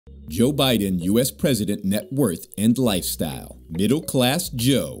Joe Biden, U.S. President, net worth and lifestyle. Middle class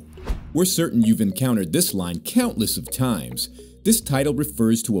Joe. We're certain you've encountered this line countless of times. This title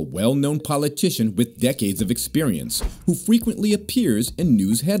refers to a well-known politician with decades of experience who frequently appears in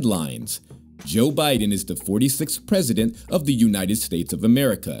news headlines. Joe Biden is the 46th president of the United States of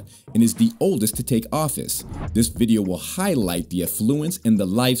America and is the oldest to take office. This video will highlight the affluence and the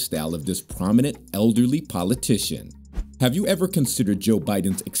lifestyle of this prominent elderly politician. Have you ever considered Joe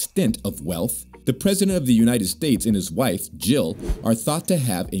Biden's extent of wealth? The President of the United States and his wife, Jill, are thought to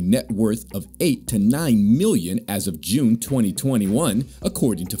have a net worth of $8 to $9 million as of June 2021,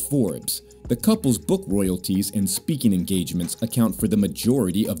 according to Forbes. The couple's book royalties and speaking engagements account for the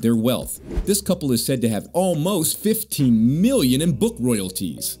majority of their wealth. This couple is said to have almost $15 million in book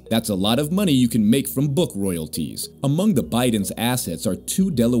royalties. That's a lot of money you can make from book royalties. Among the Bidens' assets are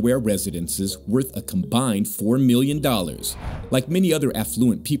 2 Delaware residences worth a combined $4 million. Like many other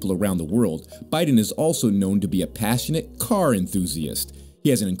affluent people around the world, Biden is also known to be a passionate car enthusiast. He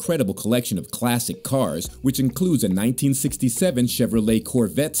has an incredible collection of classic cars, which includes a 1967 Chevrolet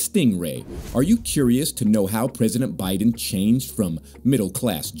Corvette Stingray. Are you curious to know how President Biden changed from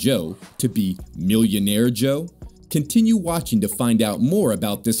middle-class Joe to be millionaire Joe? Continue watching to find out more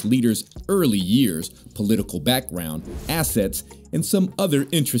about this leader's early years, political background, assets, and some other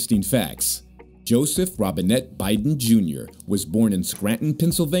interesting facts. Joseph Robinette Biden Jr. was born in Scranton,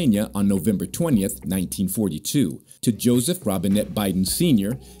 Pennsylvania on November 20th, 1942, to Joseph Robinette Biden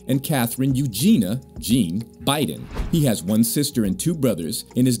Sr. and Catherine Eugenia Jean Biden. He has one sister and 2 brothers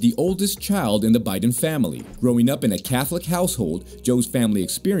and is the oldest child in the Biden family. Growing up in a Catholic household, Joe's family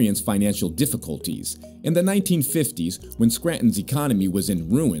experienced financial difficulties. In the 1950s, when Scranton's economy was in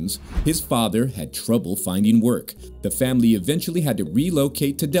ruins, his father had trouble finding work. The family eventually had to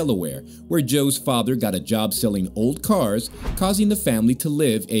relocate to Delaware, where Joe's father got a job selling old cars, causing the family to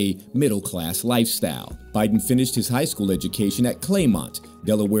live a middle-class lifestyle. Biden finished his high school education at Claymont,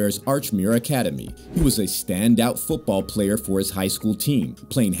 Delaware's Archmere Academy. He was a standout football player for his high school team,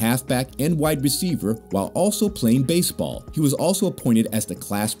 playing halfback and wide receiver while also playing baseball. He was also appointed as the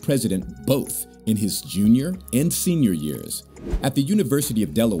class president both in his junior and senior years. At the University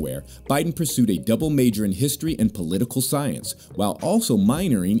of Delaware, Biden pursued a double major in history and political science, while also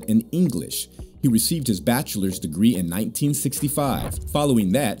minoring in English. He received his bachelor's degree in 1965.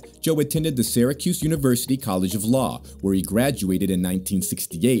 Following that, Joe attended the Syracuse University College of Law, where he graduated in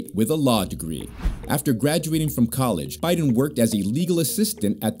 1968 with a law degree. After graduating from college, Biden worked as a legal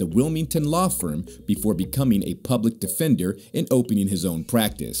assistant at the Wilmington law firm before becoming a public defender and opening his own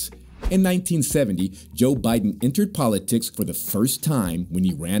practice. In 1970, Joe Biden entered politics for the first time when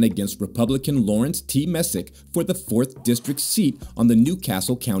he ran against Republican Lawrence T. Messick for the 4th District seat on the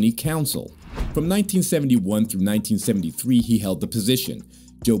Newcastle County Council. From 1971 through 1973, he held the position.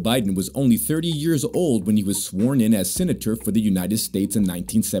 Joe Biden was only 30 years old when he was sworn in as senator for the United States in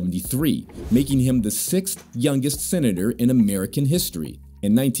 1973, making him the 6th youngest senator in American history.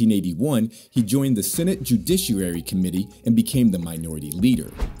 In 1981, he joined the Senate Judiciary Committee and became the minority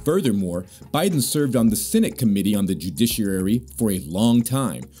leader. Furthermore, Biden served on the Senate Committee on the Judiciary for a long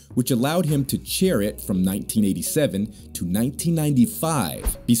time, which allowed him to chair it from 1987 to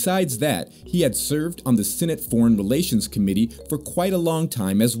 1995. Besides that, he had served on the Senate Foreign Relations Committee for quite a long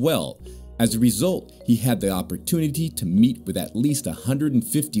time as well. As a result, he had the opportunity to meet with at least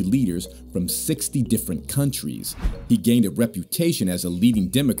 150 leaders from 60 different countries. He gained a reputation as a leading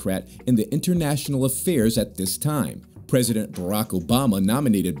Democrat in the international affairs at this time. President Barack Obama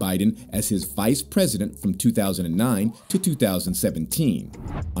nominated Biden as his vice president from 2009 to 2017.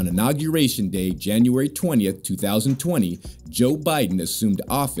 On Inauguration Day, January 20th, 2020, Joe Biden assumed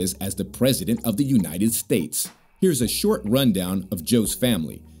office as the President of the United States. Here's a short rundown of Joe's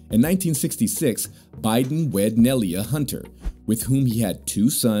family. In 1966, Biden wed Nelia Hunter, with whom he had 2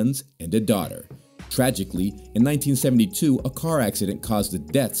 sons and a daughter. Tragically, in 1972, a car accident caused the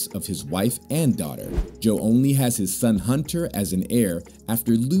deaths of his wife and daughter. Joe only has his son Hunter as an heir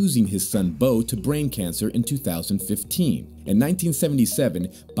after losing his son Beau to brain cancer in 2015. In 1977,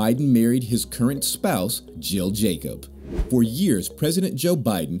 Biden married his current spouse, Jill Jacob. For years, President Joe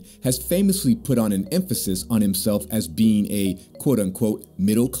Biden has famously put on an emphasis on himself as being a quote-unquote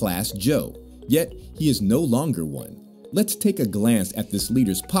middle-class Joe, yet he is no longer one. Let's take a glance at this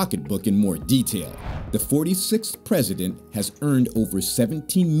leader's pocketbook in more detail. The 46th president has earned over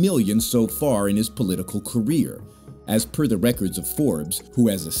 $17 million so far in his political career. As per the records of Forbes, who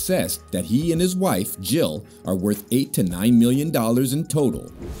has assessed that he and his wife, Jill, are worth $8 to $9 million in total.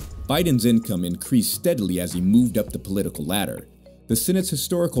 Biden's income increased steadily as he moved up the political ladder. The Senate's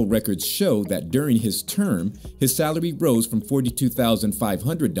historical records show that during his term, his salary rose from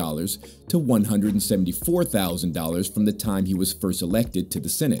 $42,500 to $174,000 from the time he was first elected to the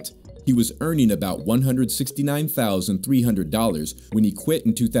Senate. He was earning about $169,300 when he quit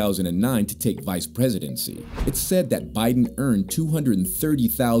in 2009 to take vice presidency. It's said that Biden earned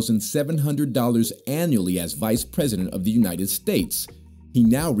 $230,700 annually as vice president of the United States. He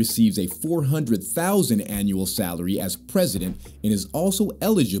now receives a $400,000 annual salary as president and is also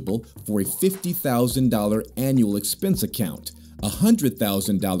eligible for a $50,000 annual expense account, a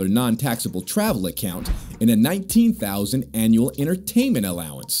 $100,000 non-taxable travel account, and a $19,000 annual entertainment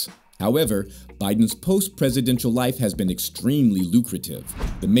allowance. However, Biden's post-presidential life has been extremely lucrative.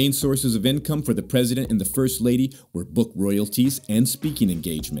 The main sources of income for the president and the first lady were book royalties and speaking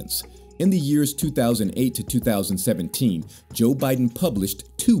engagements. In the years 2008 to 2017, Joe Biden published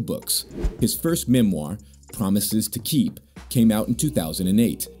 2 books. His first memoir, Promises to Keep, came out in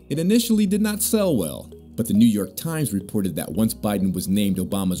 2008. It initially did not sell well, but the New York Times reported that once Biden was named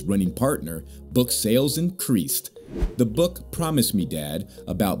Obama's running partner, book sales increased. The book Promise Me, Dad,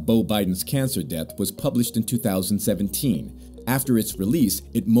 about Beau Biden's cancer death was published in 2017. After its release,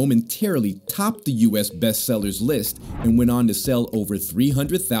 it momentarily topped the U.S. bestsellers list and went on to sell over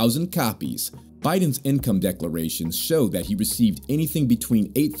 300,000 copies. Biden's income declarations show that he received anything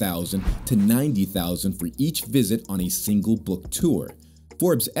between $8,000 to $90,000 for each visit on a single book tour.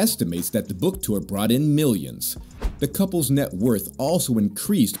 Forbes estimates that the book tour brought in millions. The couple's net worth also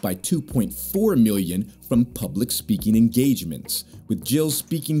increased by $2.4 million from public speaking engagements, with Jill's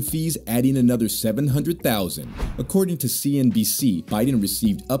speaking fees adding another $700,000. According to CNBC, Biden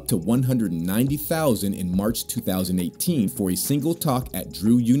received up to $190,000 in March 2018 for a single talk at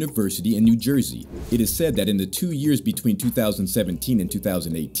Drew University in New Jersey. It is said that in the 2 years between 2017 and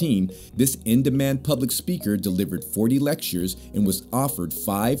 2018, this in-demand public speaker delivered 40 lectures and was offered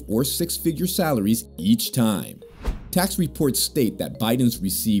 5- or 6-figure salaries each time. Tax reports state that Biden's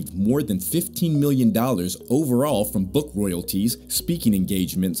received more than $15 million overall from book royalties, speaking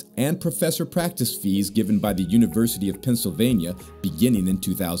engagements, and professor practice fees given by the University of Pennsylvania beginning in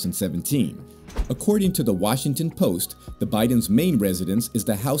 2017. According to the Washington Post, the Bidens' main residence is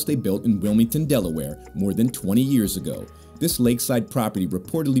the house they built in Wilmington, Delaware, more than 20 years ago. This lakeside property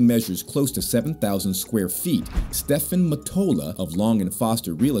reportedly measures close to 7,000 square feet. Stephen Mottola of Long &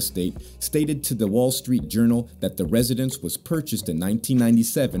 Foster Real Estate stated to the Wall Street Journal that the residence was purchased in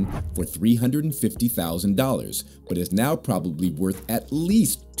 1997 for $350,000, but is now probably worth at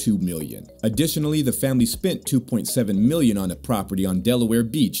least $2 million. Additionally, the family spent $2.7 million on a property on Delaware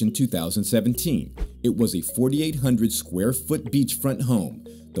Beach in 2017. It was a 4,800 square foot beachfront home.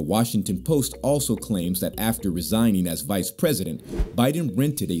 The Washington Post also claims that after resigning as vice president, Biden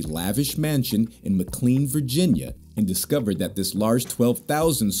rented a lavish mansion in McLean, Virginia, and discovered that this large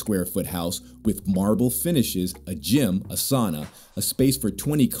 12,000 square foot house with marble finishes, a gym, a sauna, a space for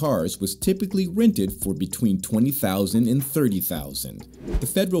 20 cars was typically rented for between $20,000 and $30,000. The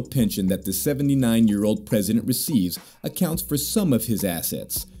federal pension that the 79-year-old president receives accounts for some of his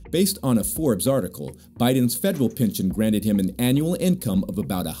assets. Based on a Forbes article, Biden's federal pension granted him an annual income of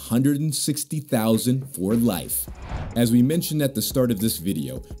about $160,000 for life. As we mentioned at the start of this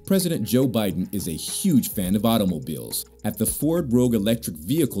video, President Joe Biden is a huge fan of automobiles. At the Ford Rogue Electric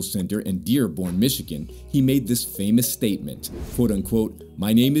Vehicle Center in Dearborn, Michigan, he made this famous statement, quote unquote,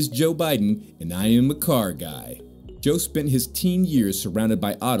 "My name is Joe Biden and I am a car guy." Joe spent his teen years surrounded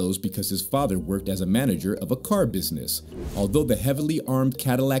by autos because his father worked as a manager of a car business. Although the heavily armed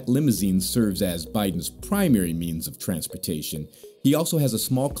Cadillac limousine serves as Biden's primary means of transportation, he also has a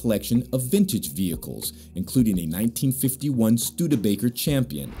small collection of vintage vehicles, including a 1951 Studebaker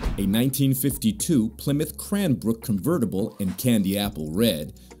Champion, a 1952 Plymouth Cranbrook convertible in candy apple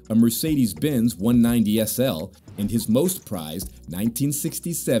red, a Mercedes-Benz 190 SL, and his most prized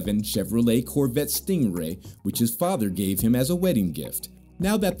 1967 Chevrolet Corvette Stingray, which his father gave him as a wedding gift.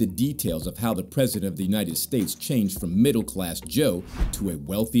 Now that the details of how the President of the United States changed from middle-class Joe to a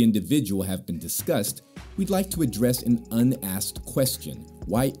wealthy individual have been discussed, we'd like to address an unasked question.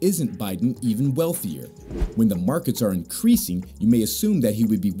 Why isn't Biden even wealthier? When the markets are increasing, you may assume that he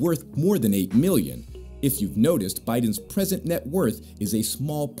would be worth more than $8 million. If you've noticed, Biden's present net worth is a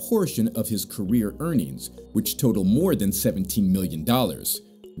small portion of his career earnings, which total more than $17 million.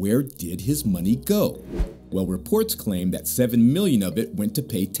 Where did his money go? Well, reports claim that $7 million of it went to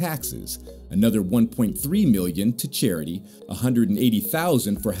pay taxes, another $1.3 million to charity,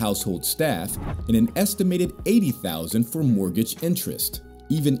 $180,000 for household staff, and an estimated $80,000 for mortgage interest.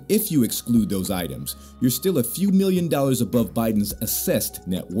 Even if you exclude those items, you're still a few $1 million above Biden's assessed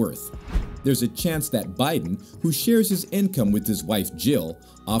net worth. there's a chance that Biden, who shares his income with his wife Jill,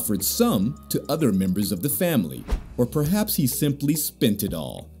 offered some to other members of the family. Or perhaps he simply spent it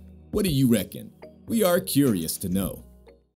all. What do you reckon? We are curious to know.